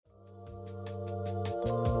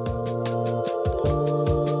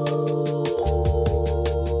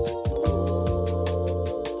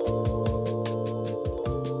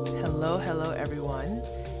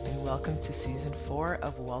4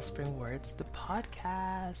 of Wellspring Words, the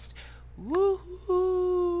podcast.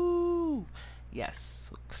 Woohoo!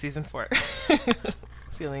 Yes, season 4.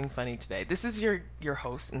 Feeling funny today. This is your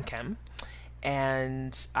host, Nkem,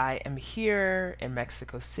 and I am here in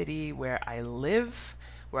Mexico City where I live,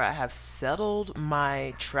 where I have settled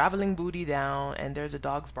my traveling booty down, and there's the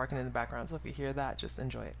dogs barking in the background, so if you hear that, just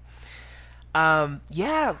enjoy it.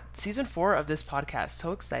 Season 4 of this podcast.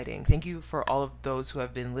 So exciting. Thank you for all of those who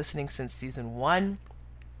have been listening since season 1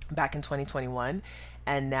 back in 2021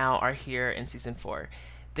 and now are here in season 4.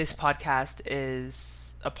 This podcast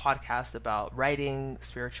is a podcast about writing,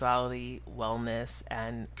 spirituality, wellness,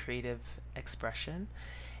 and creative expression.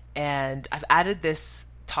 And I've added this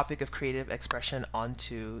topic of creative expression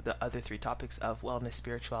onto the other 3 topics of wellness,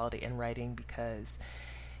 spirituality, and writing because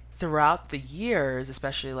throughout the years,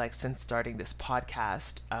 especially like since starting this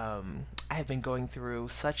podcast, I have been going through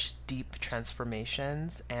such deep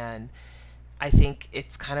transformations, and I think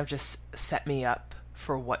it's kind of just set me up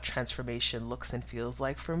for what transformation looks and feels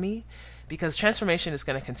like for me, because transformation is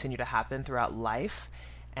going to continue to happen throughout life.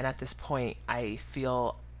 And at this point, I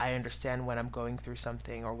feel I understand when I'm going through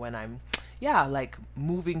something or when I'm,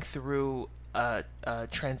 moving through a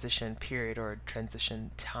transition period or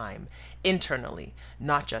transition time internally,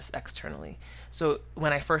 not just externally. So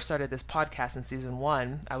when I first started this podcast in season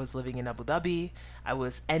 1, I was living in Abu Dhabi. I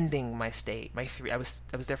was ending my stay. I was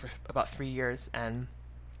there for about 3 years, and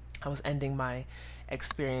I was ending my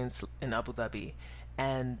experience in Abu Dhabi.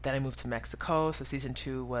 And then I moved to Mexico. So season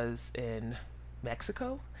 2 was in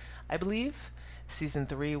Mexico, I believe. Season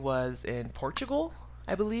 3 was in Portugal,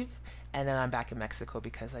 I believe. And then I'm back in Mexico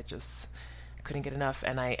because I just couldn't get enough,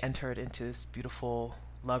 and I entered into this beautiful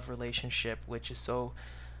love relationship, which is so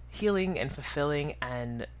healing and fulfilling,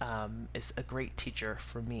 and is a great teacher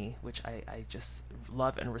for me, which I just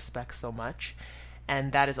love and respect so much.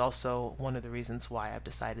 And that is also one of the reasons why I've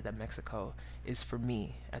decided that Mexico is for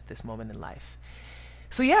me at this moment in life.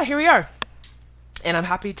 So yeah, here we are. And I'm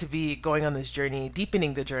happy to be going on this journey,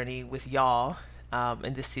 deepening the journey with y'all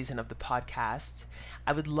in this season of the podcast.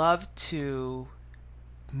 I would love to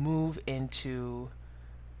move into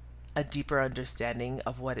a deeper understanding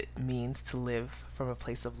of what it means to live from a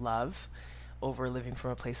place of love over living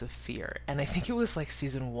from a place of fear. And I think it was like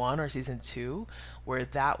season 1 or season 2 where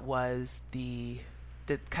that was the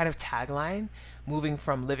kind of tagline, moving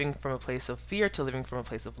from living from a place of fear to living from a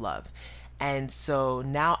place of love. And so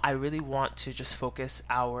now I really want to just focus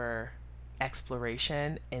our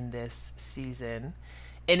exploration in this season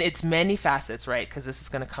in its many facets, right? Because this is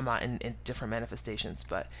going to come out in different manifestations.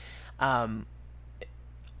 But I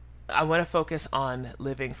want to focus on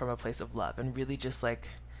living from a place of love and really just like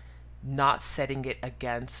not setting it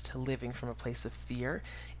against living from a place of fear,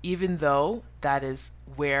 even though that is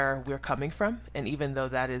where we're coming from. And even though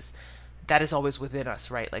that is always within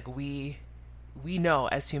us, right? Like we know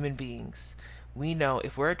as human beings, we know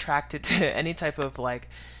if we're attracted to any type of like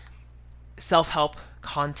self-help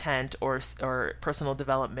content or personal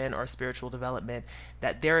development or spiritual development,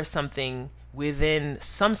 that there is something within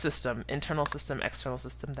some system, internal system, external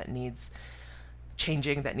system, that needs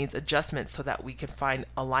changing, that needs adjustment, so that we can find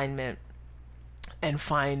alignment and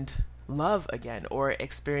find love again, or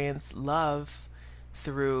experience love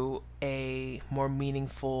through a more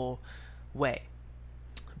meaningful way.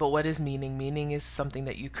 But what is meaning? Meaning is something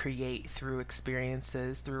that you create through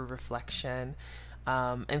experiences, through reflection,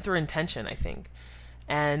 and through intention, I think.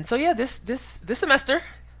 And so yeah, this semester,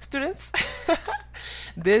 students,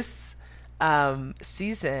 this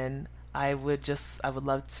season, I would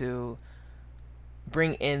love to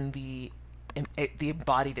bring in the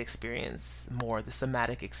embodied experience more, the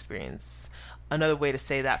somatic experience. Another way to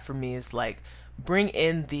say that for me is like bring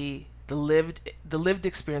in the lived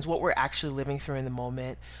experience, what we're actually living through in the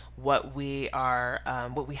moment, what we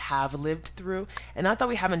have lived through. And not that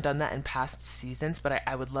we haven't done that in past seasons, but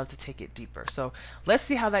I would love to take it deeper. So let's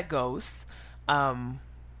see how that goes. The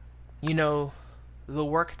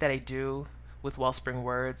work that I do with Wellspring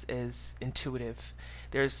Words is intuitive.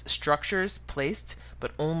 There's structures placed,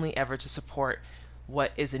 but only ever to support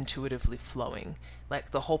what is intuitively flowing.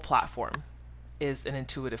 Like the whole platform is an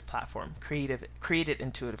intuitive platform, created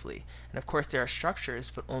intuitively. And of course there are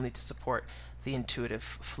structures, but only to support the intuitive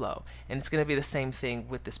flow. And it's going to be the same thing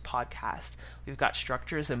with this podcast. We've got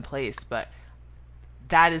structures in place, but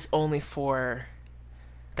that is only to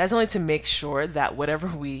make sure that whatever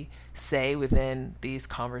we say within these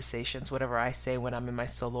conversations, whatever I say when I'm in my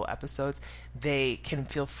solo episodes, they can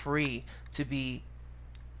feel free to be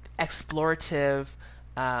explorative,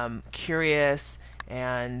 curious,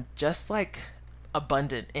 and just like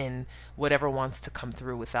abundant in whatever wants to come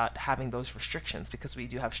through without having those restrictions, because we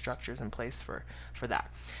do have structures in place for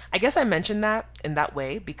that. I guess I mentioned that in that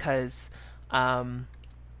way because I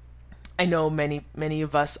know many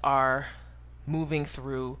of us are moving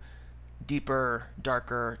through deeper,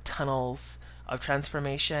 darker tunnels of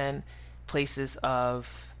transformation, places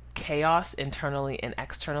of chaos internally and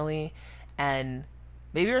externally, and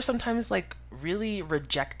maybe we're sometimes like really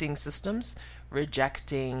rejecting systems,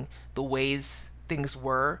 rejecting the ways things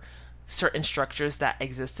were, certain structures that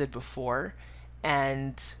existed before,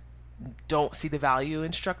 and don't see the value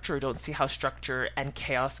in structure, or don't see how structure and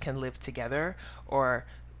chaos can live together, or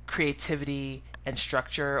creativity and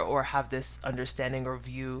structure, or have this understanding or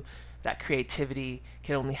view that creativity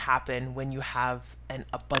can only happen when you have an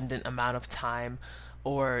abundant amount of time,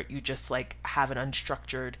 or you just like have an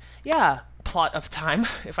unstructured, plot of time,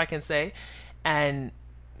 if I can say. And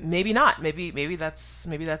maybe not. Maybe that's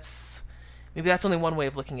only one way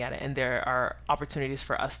of looking at it. And there are opportunities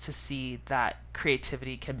for us to see that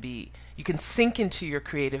creativity can be, you can sink into your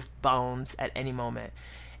creative bones at any moment.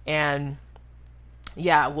 And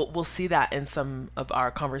yeah, we'll see that in some of our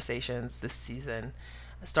conversations this season,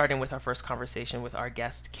 starting with our first conversation with our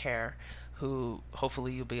guest, Care, who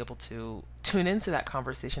hopefully you'll be able to tune into that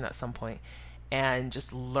conversation at some point and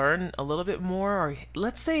just learn a little bit more, or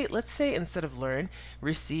let's say instead of learn,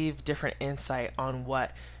 receive different insight on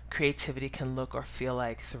what creativity can look or feel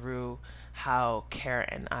like through how Care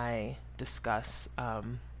and I discuss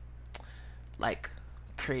like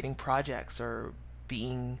creating projects or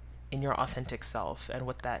being in your authentic self, and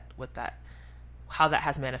how that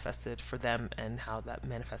has manifested for them and how that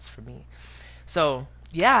manifests for me. So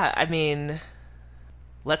yeah, I mean,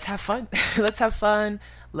 let's have fun. Let's have fun.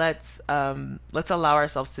 Let's allow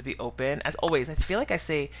ourselves to be open. As always, I feel like I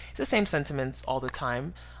say it's the same sentiments all the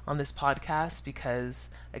time on this podcast, because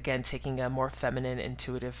again, taking a more feminine,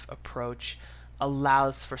 intuitive approach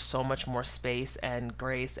allows for so much more space and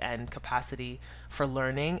grace and capacity for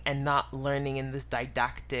learning, and not learning in this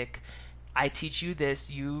didactic, I teach you this,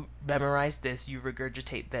 you memorize this, you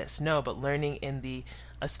regurgitate this. No, but learning in the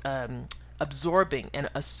absorbing and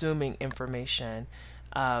assuming information,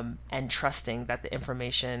 and trusting that the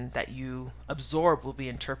information that you absorb will be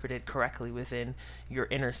interpreted correctly within your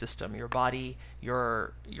inner system, your body,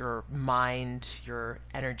 your mind, your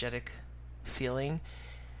energetic feeling,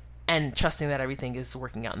 and trusting that everything is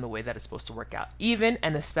working out in the way that it's supposed to work out. Even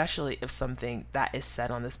and especially if something that is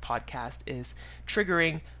said on this podcast is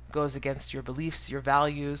triggering, goes against your beliefs, your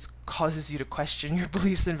values, causes you to question your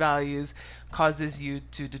beliefs and values, causes you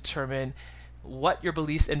to determine what your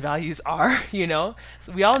beliefs and values are,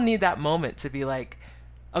 So we all need that moment to be like,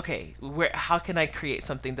 okay, how can I create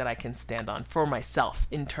something that I can stand on for myself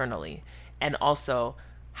internally? And also,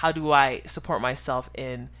 how do I support myself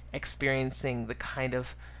in experiencing the kind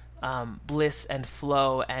of bliss and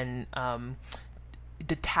flow and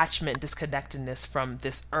detachment, disconnectedness from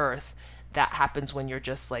this earth that happens when you're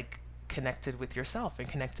just like connected with yourself and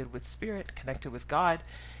connected with spirit, connected with God,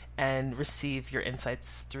 and receive your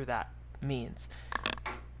insights through that means.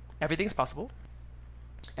 Everything's possible.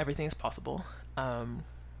 Everything is possible.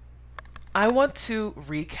 I want to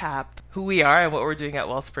recap who we are and what we're doing at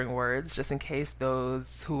Wellspring Words, just in case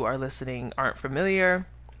those who are listening aren't familiar,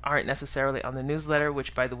 aren't necessarily on the newsletter,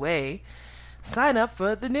 which, by the way, sign up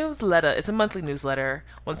for the newsletter. It's a monthly newsletter.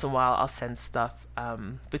 Once in a while, I'll send stuff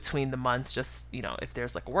between the months, just, if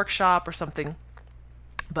there's like a workshop or something.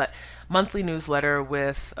 But monthly newsletter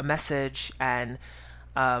with a message and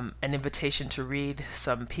an invitation to read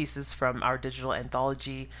some pieces from our digital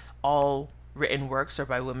anthology. All written works are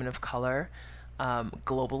by women of color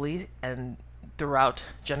globally and throughout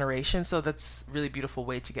generations. So that's a really beautiful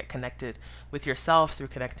way to get connected with yourself through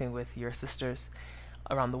connecting with your sisters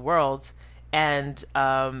around the world. And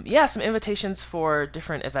some invitations for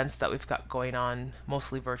different events that we've got going on,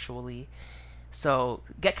 mostly virtually. So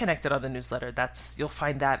get connected on the newsletter. You'll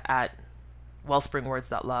find that at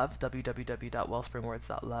wellspringwords.love,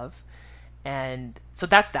 www.wellspringwords.love. And so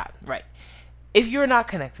that's that, right? If you're not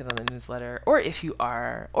connected on the newsletter, or if you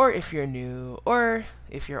are, or if you're new, or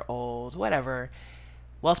if you're old, whatever,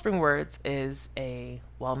 Wellspring Words is a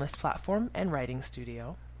wellness platform and writing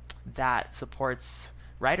studio that supports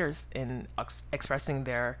writers in expressing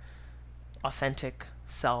their authentic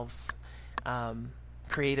selves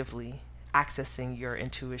creatively, accessing your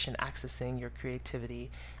intuition, accessing your creativity,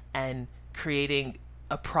 and creating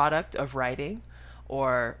a product of writing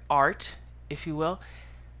or art, if you will,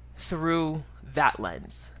 through that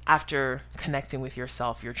lens, after connecting with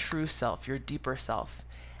yourself, your true self, your deeper self,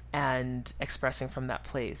 and expressing from that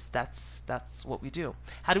place. That's what we do.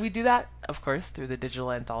 How do we do that? Of course, through the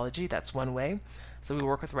digital anthology. That's one way. So we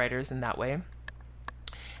work with writers in that way.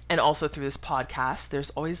 And also through this podcast, there's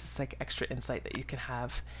always this like extra insight that you can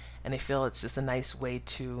have. And I feel it's just a nice way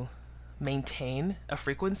to maintain a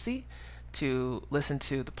frequency, to listen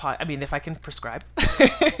to the pod. I mean, if I can prescribe,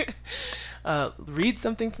 read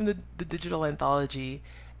something from the digital anthology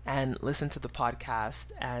and listen to the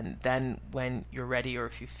podcast. And then when you're ready, or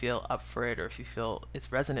if you feel up for it, or if you feel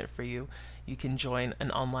it's resonant for you, you can join an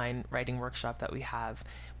online writing workshop that we have.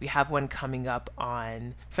 We have one coming up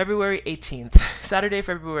on February 18th. Saturday,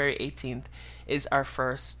 February 18th is our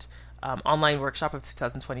first online workshop of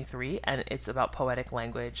 2023, and it's about poetic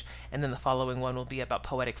language. And then the following one will be about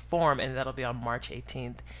poetic form, and that'll be on March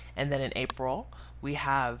 18th. And then in April, we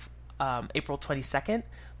have April 22nd,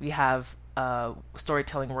 we have a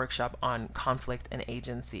storytelling workshop on conflict and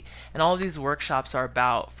agency. And all of these workshops are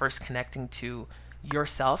about first connecting to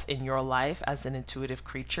yourself in your life as an intuitive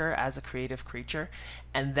creature, as a creative creature,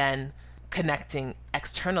 and then connecting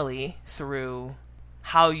externally through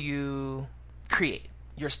how you create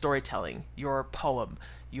your storytelling, your poem,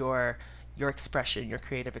 your expression, your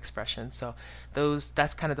creative expression. So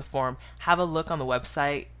that's kind of the form. Have a look on the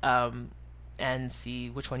website and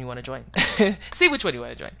see which one you want to join. See which one you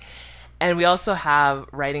want to join. And we also have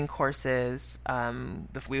writing courses.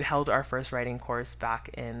 We held our first writing course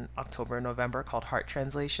back in October, November, called Heart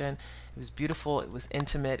Translation. It was beautiful, it was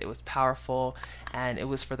intimate, it was powerful, and it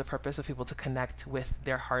was for the purpose of people to connect with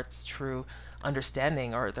their heart's true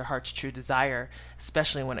understanding, or their heart's true desire,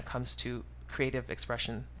 especially when it comes to creative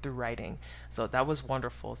expression through writing. So that was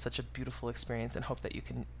wonderful, such a beautiful experience, and hope that you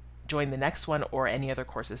can join the next one or any other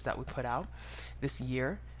courses that we put out this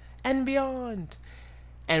year and beyond.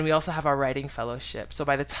 And we also have our writing fellowship. So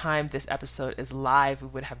by the time this episode is live, we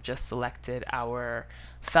would have just selected our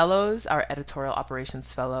fellows, our editorial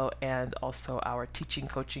operations fellow, and also our teaching,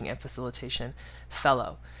 coaching, and facilitation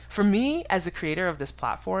fellow. For me, as a creator of this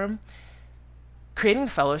platform, creating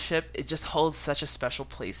the fellowship, it just holds such a special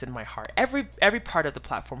place in my heart. Every part of the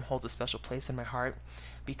platform holds a special place in my heart,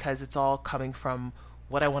 because it's all coming from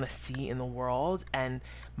what I want to see in the world, and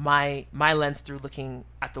my lens through looking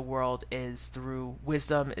at the world is through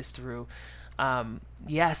wisdom, is through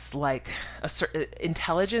like a certain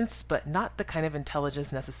intelligence, but not the kind of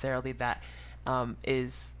intelligence necessarily that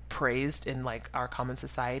is praised in like our common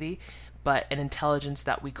society, but an intelligence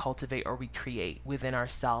that we cultivate or we create within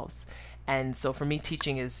ourselves. And so for me,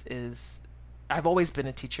 teaching is I've always been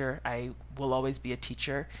a teacher. I will always be a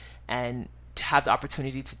teacher, and to have the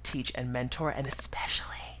opportunity to teach and mentor, and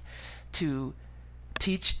especially to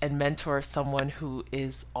teach and mentor someone who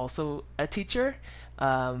is also a teacher,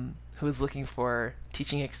 who is looking for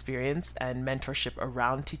teaching experience and mentorship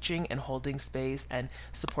around teaching and holding space and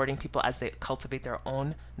supporting people as they cultivate their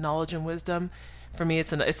own knowledge and wisdom. For me,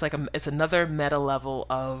 it's another meta level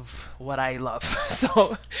of what I love.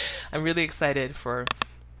 So I'm really excited for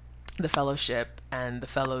the fellowship and the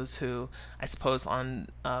fellows who I suppose on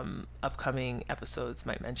upcoming episodes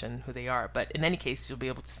might mention who they are. But in any case, you'll be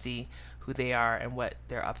able to see who they are and what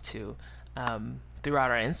they're up to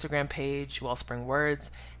throughout our Instagram page, Wellspring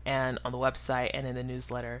Words, and on the website and in the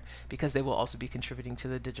newsletter, because they will also be contributing to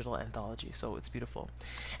the digital anthology. So it's beautiful.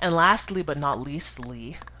 And lastly, but not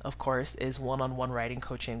leastly, of course, is one-on-one writing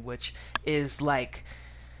coaching, which is like,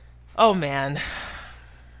 oh man,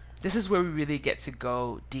 this is where we really get to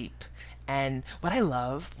go deep. And what I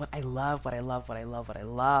love,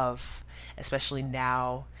 especially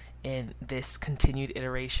now in this continued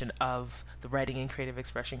iteration of the writing and creative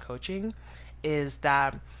expression coaching, is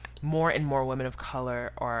that more and more women of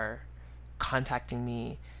color are contacting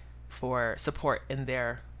me for support in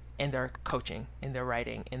their coaching, in their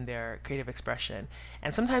writing, in their creative expression.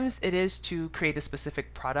 And sometimes it is to create a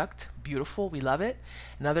specific product. Beautiful, we love it.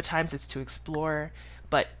 And other times it's to explore.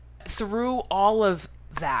 But through all of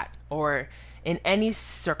that, or in any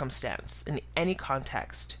circumstance, in any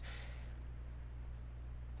context,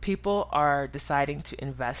 people are deciding to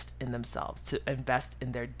invest in themselves, to invest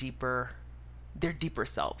in their deeper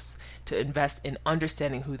selves, to invest in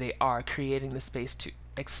understanding who they are, creating the space to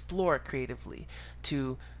explore creatively,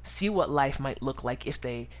 to see what life might look like if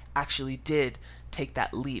they actually did take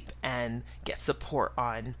that leap and get support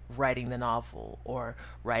on writing the novel, or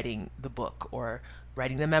writing the book, or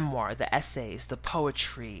writing the memoir, the essays, the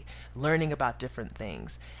poetry, learning about different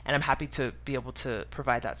things. And I'm happy to be able to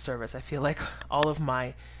provide that service. I feel like all of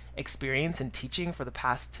my experience in teaching for the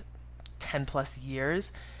past 10 plus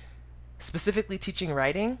years, specifically teaching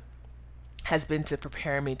writing, has been to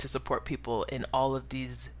prepare me to support people in all of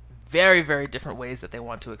these very, very different ways that they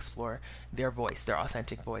want to explore their voice, their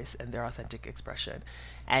authentic voice, and their authentic expression.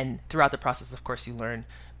 And throughout the process, of course, you learn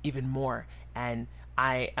even more. And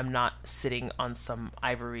I am not sitting on some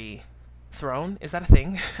ivory throne. Is that a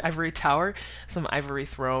thing? Ivory tower? Some ivory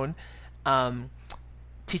throne,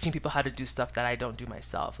 teaching people how to do stuff that I don't do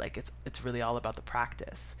myself. Like it's really all about the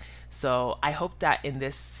practice. So I hope that in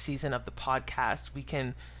this season of the podcast, we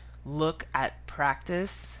can look at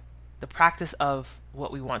practice, the practice of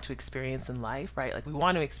what we want to experience in life, right? Like we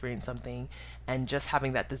want to experience something, and just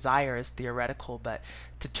having that desire is theoretical, but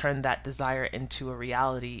to turn that desire into a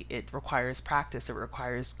reality, it requires practice. It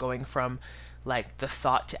requires going from like the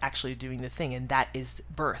thought to actually doing the thing. And that is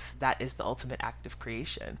birth. That is the ultimate act of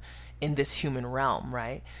creation in this human realm,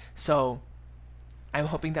 right? So I'm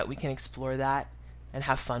hoping that we can explore that and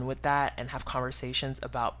have fun with that and have conversations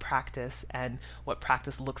about practice and what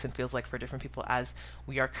practice looks and feels like for different people as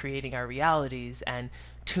we are creating our realities and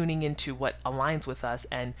tuning into what aligns with us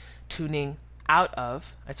and tuning out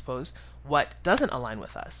of, I suppose, what doesn't align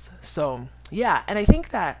with us. So yeah, and I think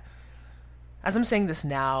that as I'm saying this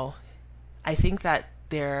now, I think that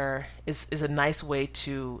there is a nice way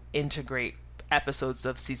to integrate episodes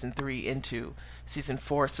of season 3 into season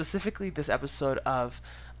 4, specifically this episode of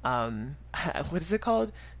what is it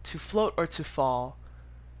called? To float or to fall,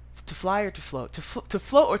 to fly or to float, to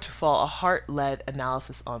float or to fall, a heart-led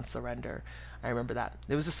analysis on surrender. I remember that.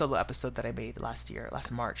 It was a solo episode that I made last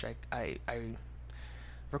March. I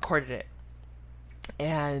recorded it.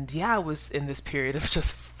 And yeah, I was in this period of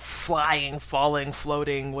just flying, falling,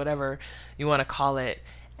 floating, whatever you want to call it,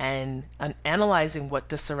 and analyzing what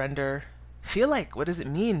does surrender feel like? What does it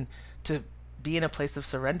mean to be in a place of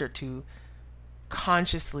surrender, to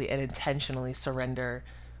consciously and intentionally surrender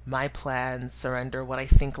my plans, surrender what I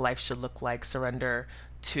think life should look like, surrender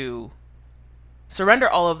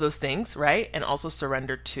all of those things, right? And also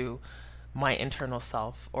surrender to my internal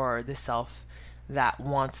self, or the self that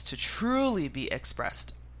wants to truly be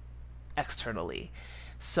expressed externally.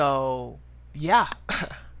 So yeah,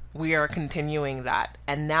 we are continuing that.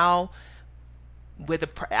 And now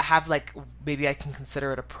I have like, maybe I can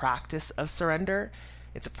consider it a practice of surrender.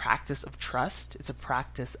 It's a practice of trust. It's a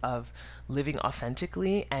practice of living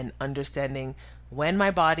authentically and understanding when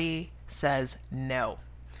my body says no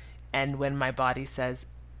and when my body says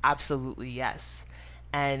absolutely yes.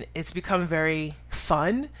 And it's become very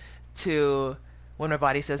fun to, when my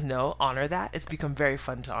body says no, honor that. It's become very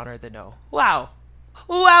fun to honor the no. Wow.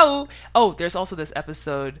 Oh, there's also this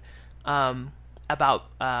episode about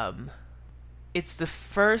it's the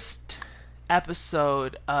first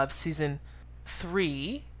episode of season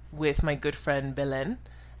 3 with my good friend Belen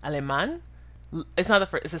Aleman. It's not the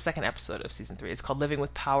first, it's the second episode of season 3. It's called Living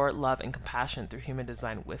with Power, Love, and Compassion Through Human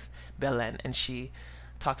Design with Belen. And she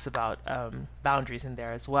talks about boundaries in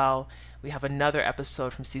there as well. We have another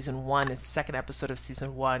episode from season 1. It's the second episode of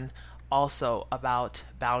season 1, also about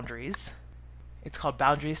boundaries. It's called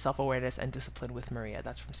Boundaries, Self-Awareness, and Discipline with Maria.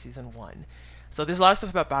 That's from season 1. So there's a lot of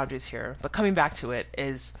stuff about boundaries here. But coming back to it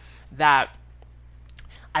is that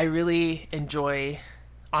I really enjoy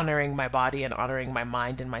honoring my body and honoring my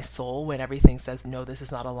mind and my soul when everything says, no, this is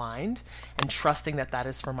not aligned, and trusting that that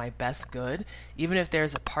is for my best good, even if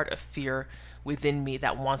there's a part of fear within me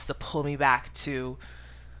that wants to pull me back to,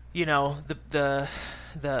 you know, the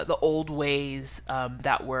old ways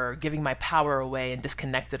that were giving my power away and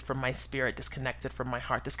disconnected from my spirit, disconnected from my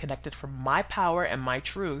heart, disconnected from my power and my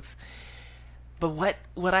truth. But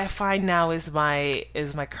what I find now is my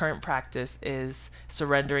current practice is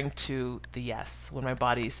surrendering to the yes. When my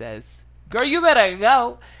body says, girl, you better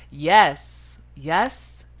go. Yes,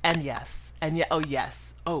 and yes. And yeah, oh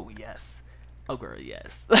yes. Oh yes. Oh girl,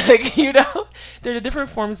 yes. Like, you know, there are different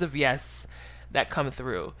forms of yes that come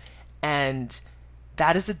through. And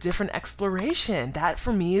that is a different exploration. That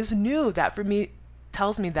for me is new. That for me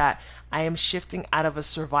tells me that I am shifting out of a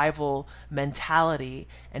survival mentality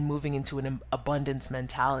and moving into an abundance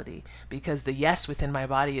mentality, because the yes within my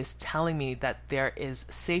body is telling me that there is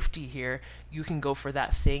safety here. You can go for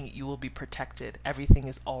that thing. You will be protected. Everything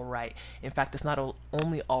is all right. In fact, it's not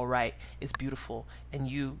only all right, it's beautiful, and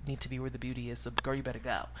you need to be where the beauty is. So girl, you better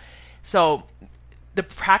go. So the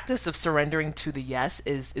practice of surrendering to the yes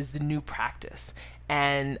is the new practice.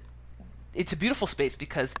 And it's a beautiful space,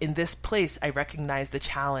 because in this place, I recognize the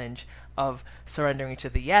challenge of surrendering to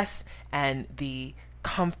the yes and the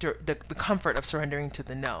comfort of surrendering to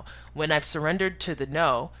the no. When I've surrendered to the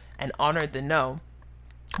no and honored the no,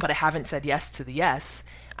 but I haven't said yes to the yes,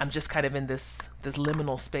 I'm just kind of in this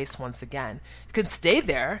liminal space once again. You can stay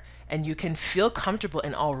there and you can feel comfortable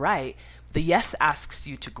and all right. The yes asks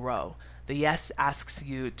you to grow. The yes asks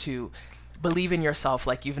you to believe in yourself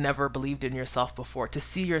like you've never believed in yourself before, to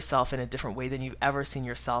see yourself in a different way than you've ever seen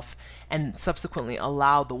yourself, and subsequently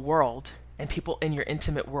allow the world and people in your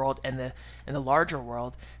intimate world and the larger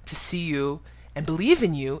world to see you and believe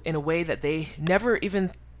in you in a way that they never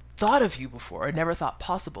even thought of you before or never thought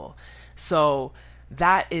possible. So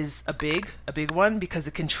that is a big one, because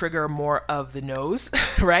it can trigger more of the no's,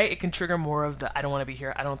 right? It can trigger more of the, I don't want to be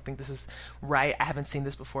here. I don't think this is right. I haven't seen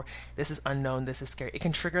this before. This is unknown. This is scary. It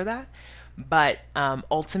can trigger that. But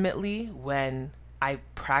ultimately, when I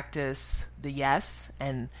practice the yes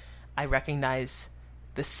and I recognize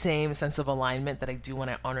the same sense of alignment that I do when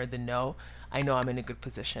I honor the no, I know I'm in a good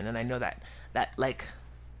position. And I know that like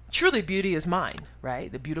truly beauty is mine, right?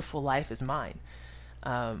 The beautiful life is mine.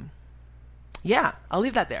 Yeah, I'll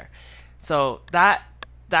leave that there. So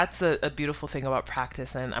that's a beautiful thing about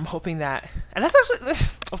practice. And I'm hoping that, and that's actually,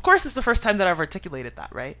 of course, it's the first time that I've articulated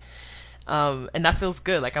that, right? And that feels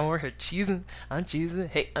good. Like I'm over here cheesing, I'm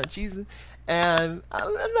cheesing. And I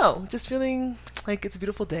don't know, just feeling like it's a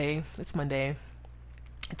beautiful day. It's Monday.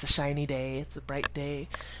 It's a shiny day. It's a bright day.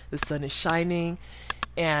 The sun is shining.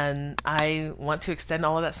 And I want to extend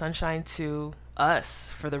all of that sunshine to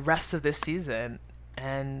us for the rest of this season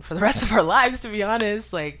and for the rest of our lives, to be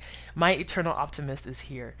honest. Like, my eternal optimist is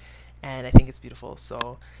here, and I think it's beautiful.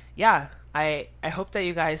 So yeah, I hope that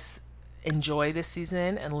you guys enjoy this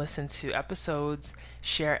season and listen to episodes,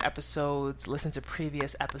 share episodes, listen to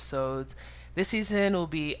previous episodes. This season will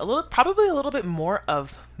be probably a little bit more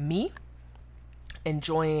of me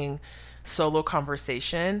enjoying solo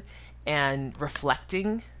conversation and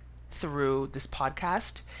reflecting through this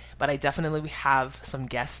podcast, but I definitely have some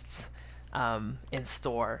guests in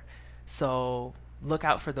store. So look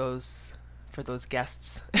out for those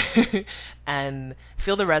guests and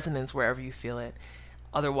feel the resonance wherever you feel it.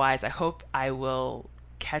 Otherwise, I hope I will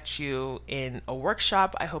catch you in a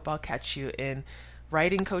workshop. I hope I'll catch you in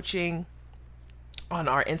writing coaching on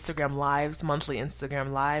our Instagram lives, monthly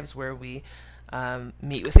Instagram lives, where we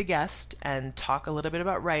meet with a guest and talk a little bit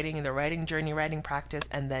about writing and the writing journey, writing practice,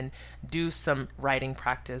 and then do some writing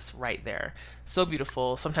practice right there. So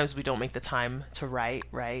beautiful. Sometimes we don't make the time to write,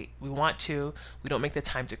 right? We want to. We don't make the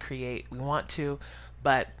time to create. We want to,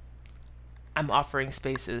 but I'm offering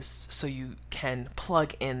spaces so you can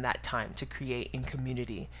plug in that time to create in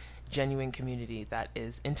community, genuine community that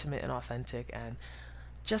is intimate and authentic and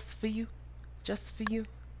just for you, just for you,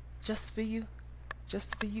 just for you,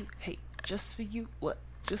 just for you. Hey, just for you. What?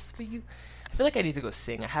 Just for you. I feel like I need to go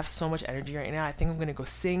sing. I have so much energy right now. I think I'm going to go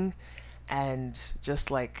sing and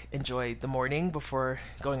just like enjoy the morning before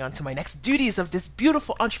going on to my next duties of this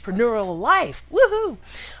beautiful entrepreneurial life. Woohoo!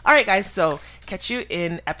 All right, guys. So catch you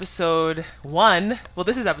in episode 1. Well,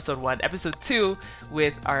 this is episode 1. Episode 2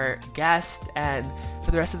 with our guest. And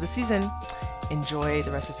for the rest of the season, enjoy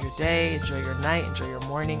the rest of your day. Enjoy your night. Enjoy your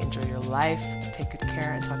morning. Enjoy your life. Take good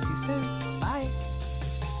care and talk to you soon.